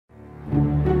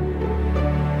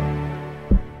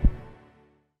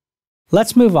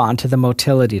Let's move on to the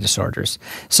motility disorders.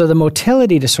 So the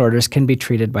motility disorders can be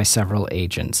treated by several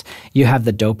agents. You have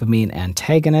the dopamine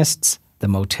antagonists, the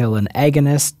motilin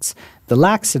agonists, the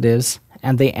laxatives,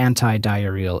 and the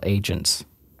anti-diarrheal agents.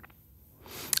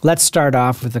 Let's start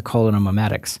off with the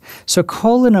cholinomimetics. So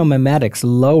cholinomimetics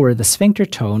lower the sphincter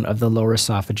tone of the lower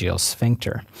esophageal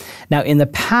sphincter. Now, in the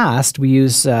past, we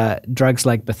use drugs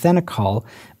like bethenacol,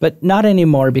 but not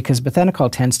anymore because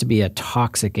bethenacol tends to be a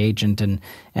toxic agent and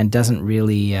doesn't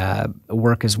really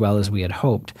work as well as we had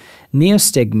hoped.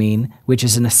 Neostigmine, which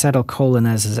is an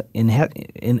acetylcholinease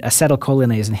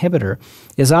inhibitor,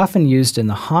 is often used in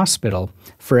the hospital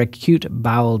for acute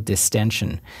bowel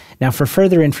distension. Now, for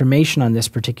further information on this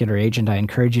particular agent, I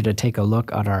encourage you to take a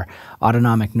look at our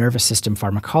autonomic nervous system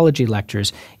pharmacology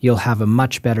lectures. You'll have a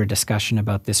much better discussion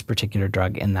about this particular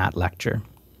drug in that lecture.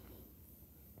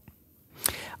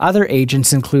 Other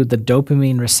agents include the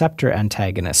dopamine receptor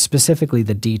antagonists, specifically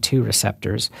the D2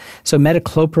 receptors. So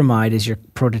metoclopramide is your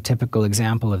prototypical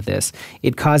example of this.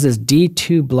 It causes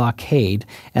D2 blockade,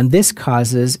 and this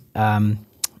causes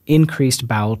increased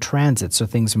bowel transit, so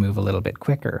things move a little bit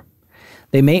quicker.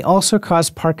 They may also cause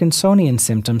Parkinsonian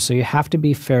symptoms, so you have to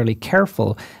be fairly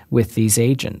careful with these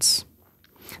agents.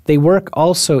 They work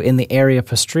also in the area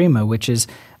postrema, which is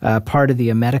part of the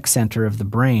emetic center of the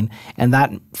brain, and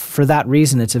for that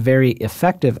reason it's a very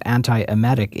effective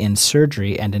anti-emetic in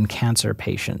surgery and in cancer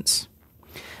patients.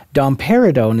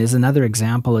 Domperidone is another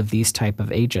example of these type of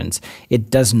agents. It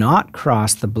does not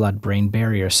cross the blood-brain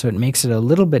barrier, so it makes it a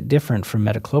little bit different from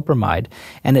metoclopramide,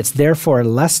 and it's therefore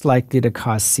less likely to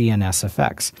cause CNS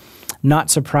effects. Not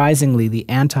surprisingly, the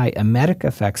anti-emetic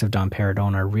effects of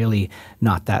domperidone are really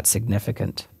not that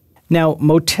significant. Now,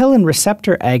 motilin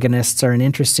receptor agonists are an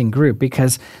interesting group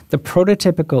because the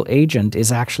prototypical agent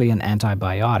is actually an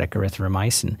antibiotic,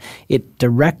 erythromycin. It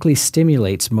directly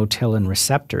stimulates motilin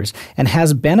receptors and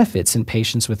has benefits in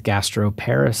patients with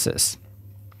gastroparesis.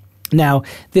 Now,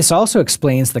 this also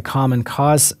explains the common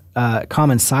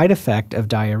side effect of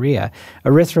diarrhea.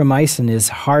 Erythromycin is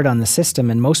hard on the system,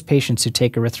 and most patients who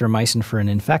take erythromycin for an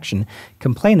infection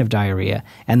complain of diarrhea,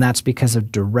 and that's because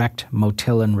of direct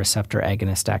motilin receptor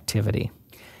agonist activity.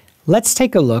 Let's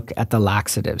take a look at the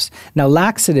laxatives. Now,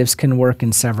 laxatives can work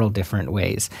in several different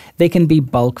ways. They can be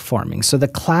bulk forming. So the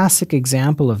classic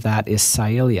example of that is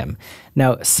psyllium.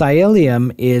 Now,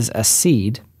 psyllium is a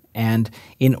seed, and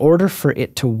in order for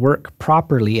it to work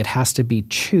properly, it has to be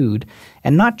chewed,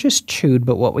 and not just chewed,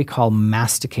 but what we call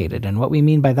masticated. And what we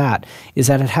mean by that is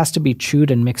that it has to be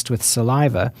chewed and mixed with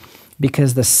saliva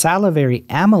because the salivary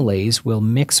amylase will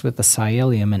mix with the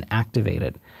psyllium and activate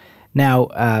it. Now,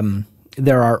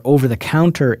 there are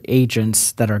over-the-counter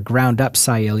agents that are ground up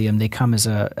psyllium. They come as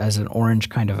an orange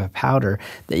kind of a powder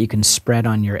that you can spread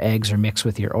on your eggs or mix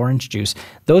with your orange juice.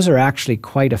 Those are actually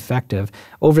quite effective.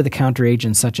 Over-the-counter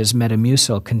agents such as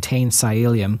Metamucil contain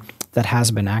psyllium that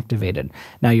has been activated.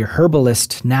 Now, your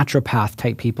herbalist, naturopath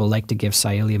type people like to give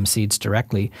psyllium seeds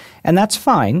directly, and that's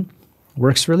fine.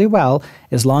 Works really well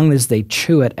as long as they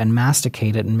chew it and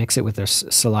masticate it and mix it with their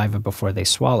saliva before they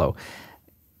swallow.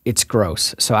 It's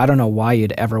gross, so I don't know why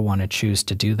you'd ever want to choose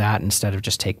to do that instead of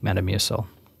just take Metamucil.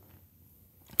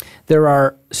 There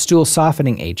are stool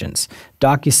softening agents.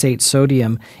 Docusate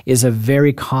sodium is a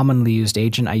very commonly used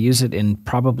agent. I use it in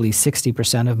probably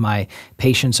 60% of my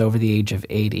patients over the age of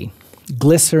 80.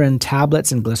 Glycerin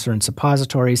tablets and glycerin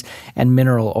suppositories and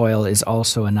mineral oil is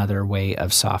also another way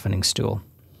of softening stool.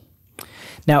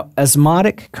 Now,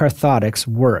 osmotic cathartics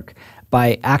work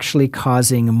by actually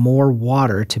causing more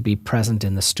water to be present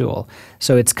in the stool.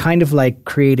 So it's kind of like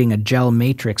creating a gel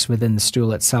matrix within the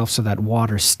stool itself so that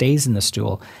water stays in the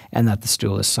stool and that the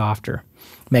stool is softer.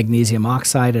 Magnesium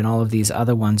oxide and all of these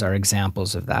other ones are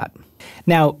examples of that.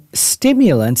 Now,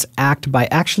 stimulants act by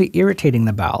actually irritating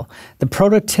the bowel. The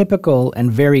prototypical and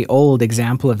very old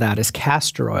example of that is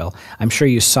castor oil. I'm sure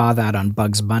you saw that on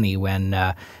Bugs Bunny when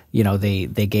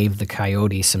they gave the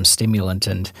coyote some stimulant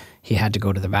and he had to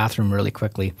go to the bathroom really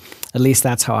quickly. At least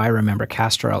that's how I remember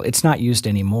castor oil. It's not used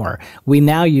anymore. We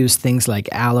now use things like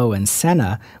aloe and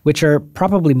senna, which are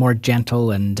probably more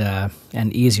gentle and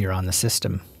easier on the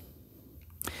system.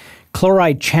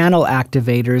 Chloride channel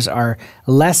activators are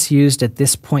less used at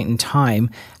this point in time.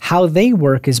 How they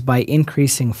work is by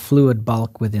increasing fluid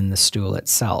bulk within the stool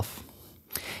itself.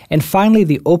 And finally,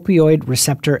 the opioid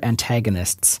receptor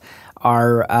antagonists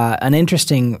are an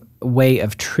interesting way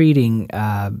of treating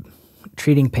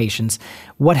patients.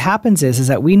 What happens is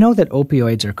that we know that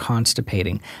opioids are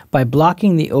constipating. By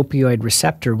blocking the opioid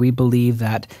receptor, we believe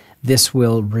that this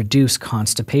will reduce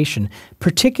constipation,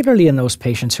 particularly in those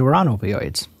patients who are on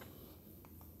opioids.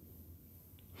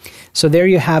 So there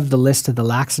you have the list of the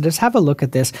laxatives. Have a look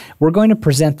at this. We're going to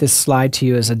present this slide to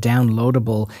you as a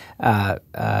downloadable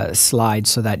slide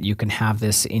so that you can have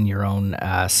this in your own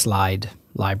slide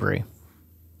library.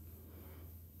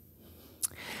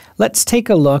 Let's take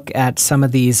a look at some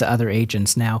of these other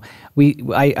agents. Now,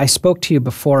 I spoke to you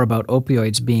before about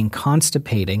opioids being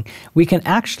constipating. We can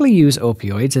actually use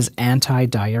opioids as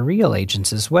anti-diarrheal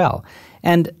agents as well.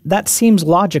 And that seems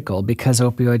logical because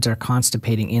opioids are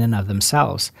constipating in and of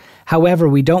themselves. However,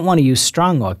 we don't want to use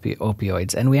strong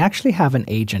opioids, and we actually have an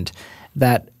agent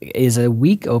that is a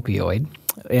weak opioid.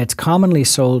 It's commonly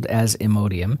sold as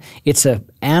Imodium. It's an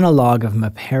analog of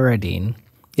meperidine.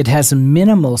 It has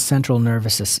minimal central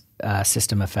nervous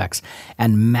system effects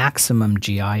and maximum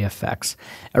GI effects.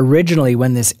 Originally,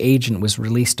 when this agent was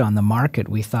released on the market,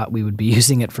 we thought we would be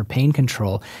using it for pain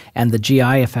control, and the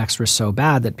GI effects were so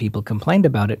bad that people complained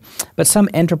about it. But some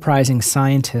enterprising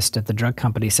scientist at the drug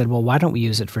company said, well, why don't we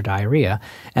use it for diarrhea?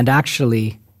 And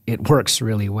actually, it works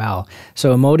really well.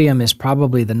 So Imodium is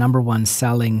probably the #1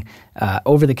 selling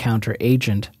over-the-counter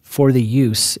agent for the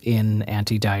use in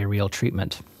anti-diarrheal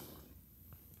treatment.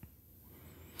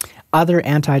 Other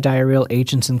anti-diarrheal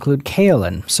agents include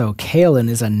kaolin. So kaolin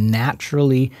is a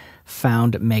naturally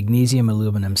found magnesium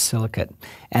aluminum silicate,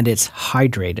 and it's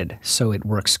hydrated, so it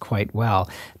works quite well.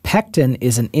 Pectin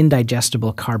is an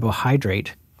indigestible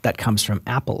carbohydrate that comes from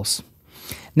apples.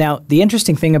 Now, the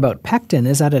interesting thing about pectin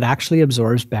is that it actually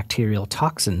absorbs bacterial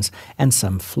toxins and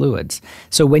some fluids.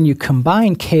 So when you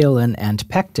combine kaolin and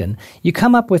pectin, you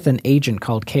come up with an agent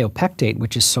called kaopectate,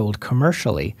 which is sold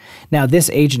commercially. Now, this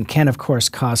agent can, of course,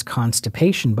 cause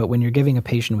constipation, but when you're giving a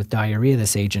patient with diarrhea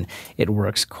this agent, it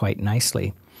works quite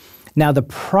nicely. Now, the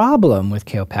problem with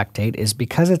kaopectate is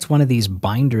because it's one of these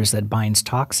binders that binds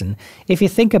toxin, if you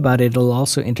think about it, it'll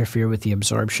also interfere with the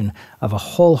absorption of a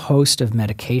whole host of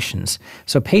medications.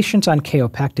 So patients on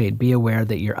kaopectate, be aware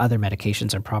that your other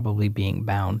medications are probably being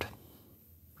bound.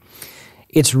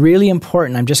 It's really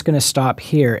important. I'm just going to stop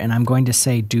here, and I'm going to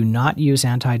say do not use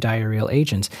anti-diarrheal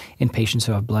agents in patients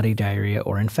who have bloody diarrhea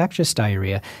or infectious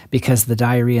diarrhea, because the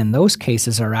diarrhea in those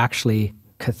cases are actually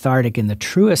cathartic in the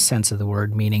truest sense of the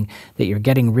word, meaning that you're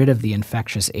getting rid of the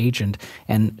infectious agent,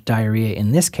 and diarrhea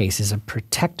in this case is a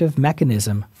protective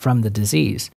mechanism from the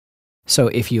disease. So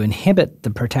if you inhibit the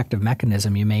protective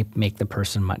mechanism, you may make the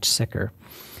person much sicker.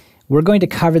 We're going to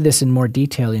cover this in more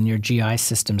detail in your GI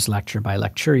systems lecture by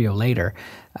Lecturio later,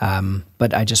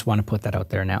 but I just want to put that out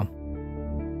there now.